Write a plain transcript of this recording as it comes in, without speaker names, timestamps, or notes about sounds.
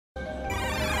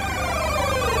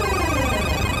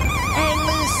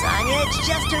It's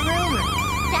just a rumor.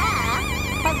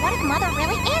 Duh. But what if Mother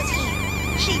really is here?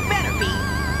 She better be.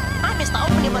 I missed the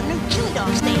opening of a new chili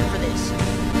dog stand for this.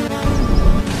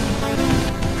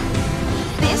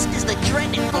 This is the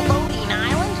dreaded floating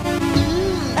island?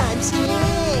 I'm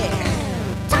scared.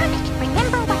 Sonic,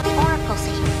 remember what the Oracle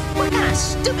said. What kind of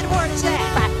stupid word is that?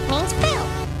 But means fill.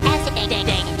 As it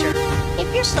Danger.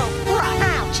 If you're so bright,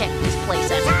 I'll check this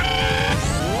place out.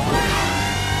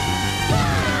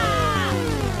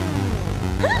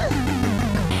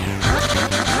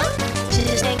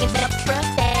 Just hanging back from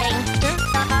danger.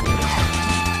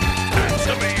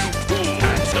 Answer me, you fool!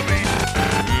 Answer me!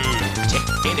 Take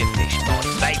any fish not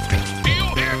favorite. Do you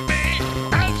hear me?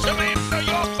 Answer me or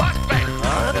your prospect!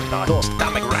 Your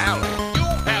stomach growling. You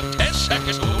have 10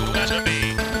 seconds to answer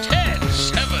me. 10,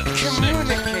 7, 6,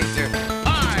 Communicator.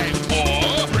 5,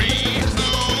 4, 3,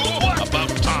 2, 1. About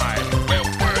time. Where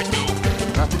were you?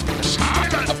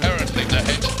 Silent. Apparently the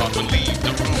hedgehog believed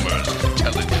the rumors.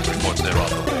 Intelligence reports they're on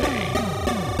the way.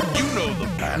 You know the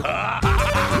plan.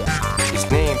 His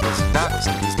name is Knox.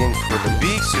 He's in for the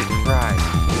big surprise.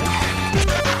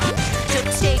 So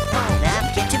stay calm, I'm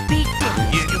get to beat them.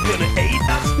 You gonna aid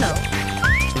us? No.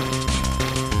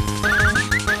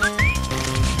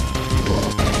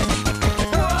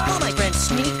 Will my friend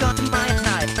sneak onto my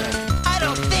side? I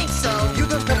don't think so. You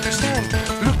don't understand.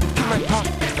 Look in my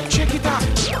pocket. Check it out.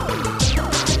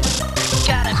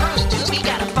 Gotta first, we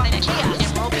gotta find a chaos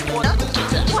emerald before the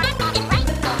gets us. Right,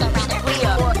 rather. We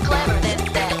are more clever than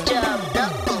that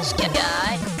Knuckles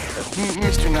guy.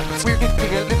 Mr. Knuckles, we're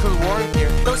getting a little warm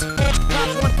here. Those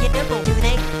hedgehogs won't get emerald, do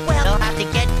they? Well, they'll have to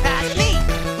get past me.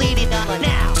 Lead it on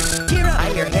now. Cheer up. I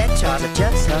hear hedgehogs are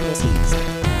just some as he's.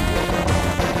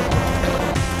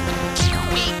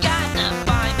 We gotta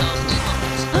find those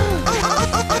emeralds.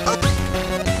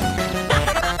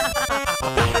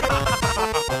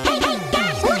 Hey,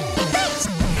 guys, look at this.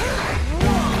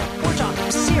 Whoa, we're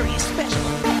talking serious special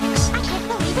effects. I can't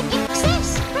believe it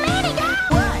exists. Manny, go.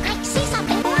 What? I see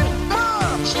something forming.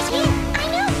 Mom! She's here. I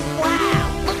knew. Wow!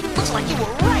 Looks like you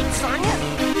were right, Sonia.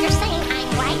 You're saying I'm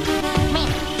right?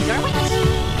 Manny, you're with us.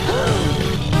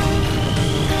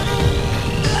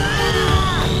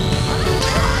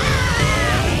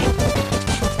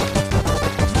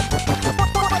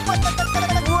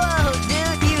 Whoa,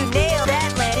 dude, you nailed that,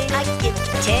 Lenny. I give you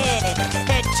 10.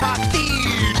 Hedgehog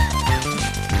feed.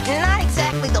 Not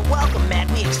exactly the welcome mat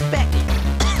we expected.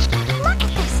 Look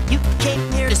at this. You came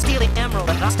here to steal an emerald,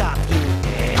 but I'll stop you.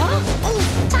 Huh? Oh,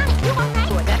 Sonic, you all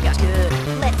right? boy, that got good.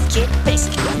 Let's get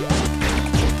basic.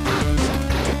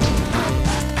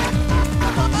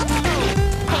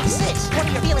 Hey, sis, what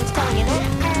are your feelings telling you now?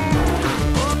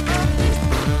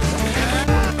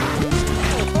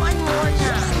 One more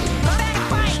time. Back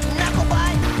right, knuckle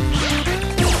butt.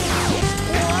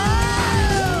 Whoa!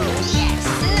 Yes,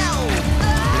 no.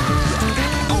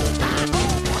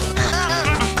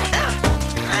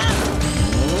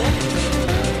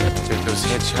 Those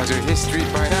hedgehogs are history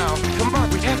by now. Come on,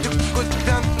 we have to go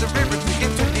down the river to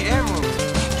get to the emerald.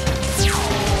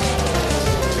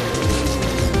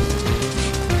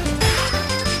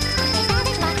 They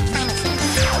sounded like promises.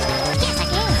 Yes, I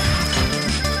can.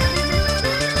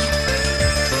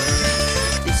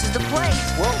 This is the place.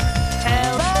 Whoa.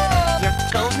 Hello. Here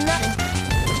goes nothing.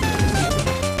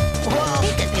 Whoa.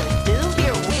 Ain't that really do?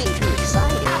 You're way too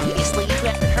excited. Obviously, you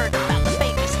haven't heard about the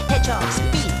famous hedgehog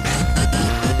speed.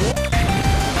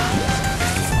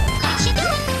 How'd she do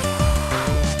it?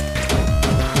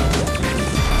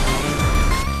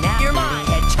 Now you're my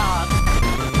hedgehog.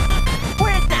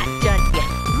 We're not done yet.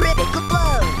 Ribbit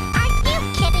glow. Are you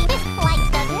kidding? This place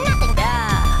does nothing.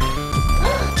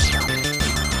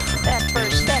 That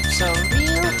first step's a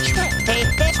real trip. Hey,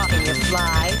 hedgehog, can you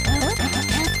fly?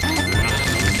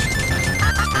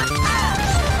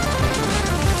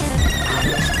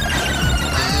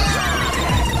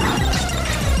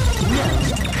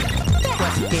 That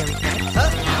wasn't very nice.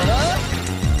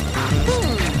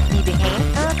 Need a hand?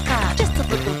 Just a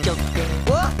little joke there.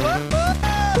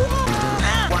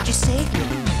 Why'd you save me?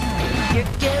 Here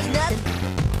goes nothing.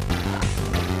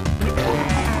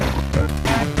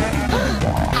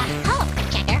 Hello,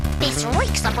 Pretender. This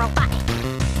reeks of robotic.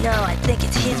 No, I think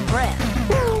it's his breath.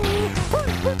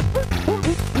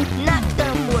 Not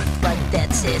gonna work like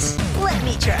that, sis. Let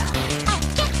me try. Oh,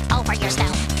 get over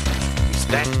yourself. Is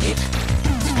that it?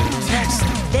 Yes.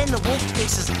 Then the wolf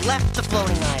faces left the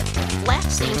floating island.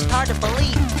 Left seems hard to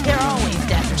believe. They're always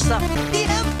after something. The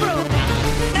Emperor!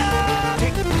 No!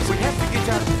 Hey, we have to get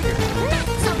out of here. Not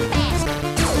so fast.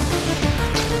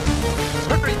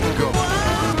 Hurry and go.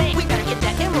 Whoa! Hey, we gotta get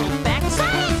that emerald back.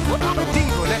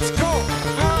 Dingo, let's go.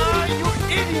 Ah, you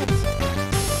idiots.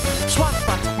 Swat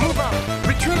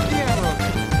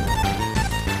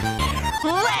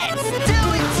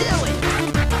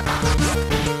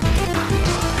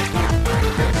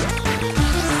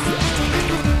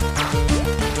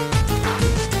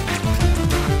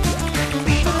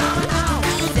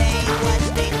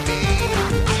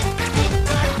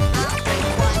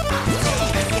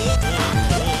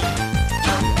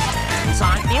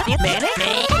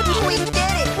We did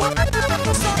it!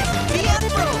 Sonic, the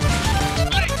Emperor!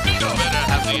 You better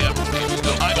have the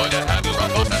Emperor. I'm going to have you on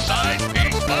both sides,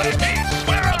 piece by piece.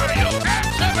 Where are you?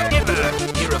 Never hear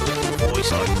a little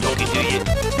voice like talking to you.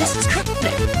 This is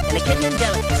Crookneck, and a kitten and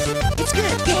delicacy. It's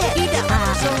good, yeah, eat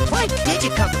up. So why did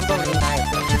you come to Floating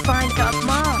Island? To find Doc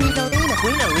Mom.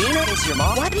 Queen is your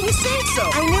mom? Why did you say so?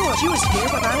 I knew her. She was here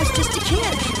when I was just a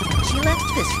kid. She left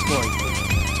this for you.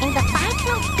 In the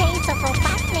final days of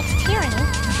Robotnik's tyranny,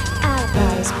 our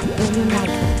worlds will be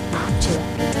united, not two.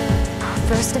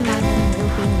 First among them will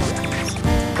be one.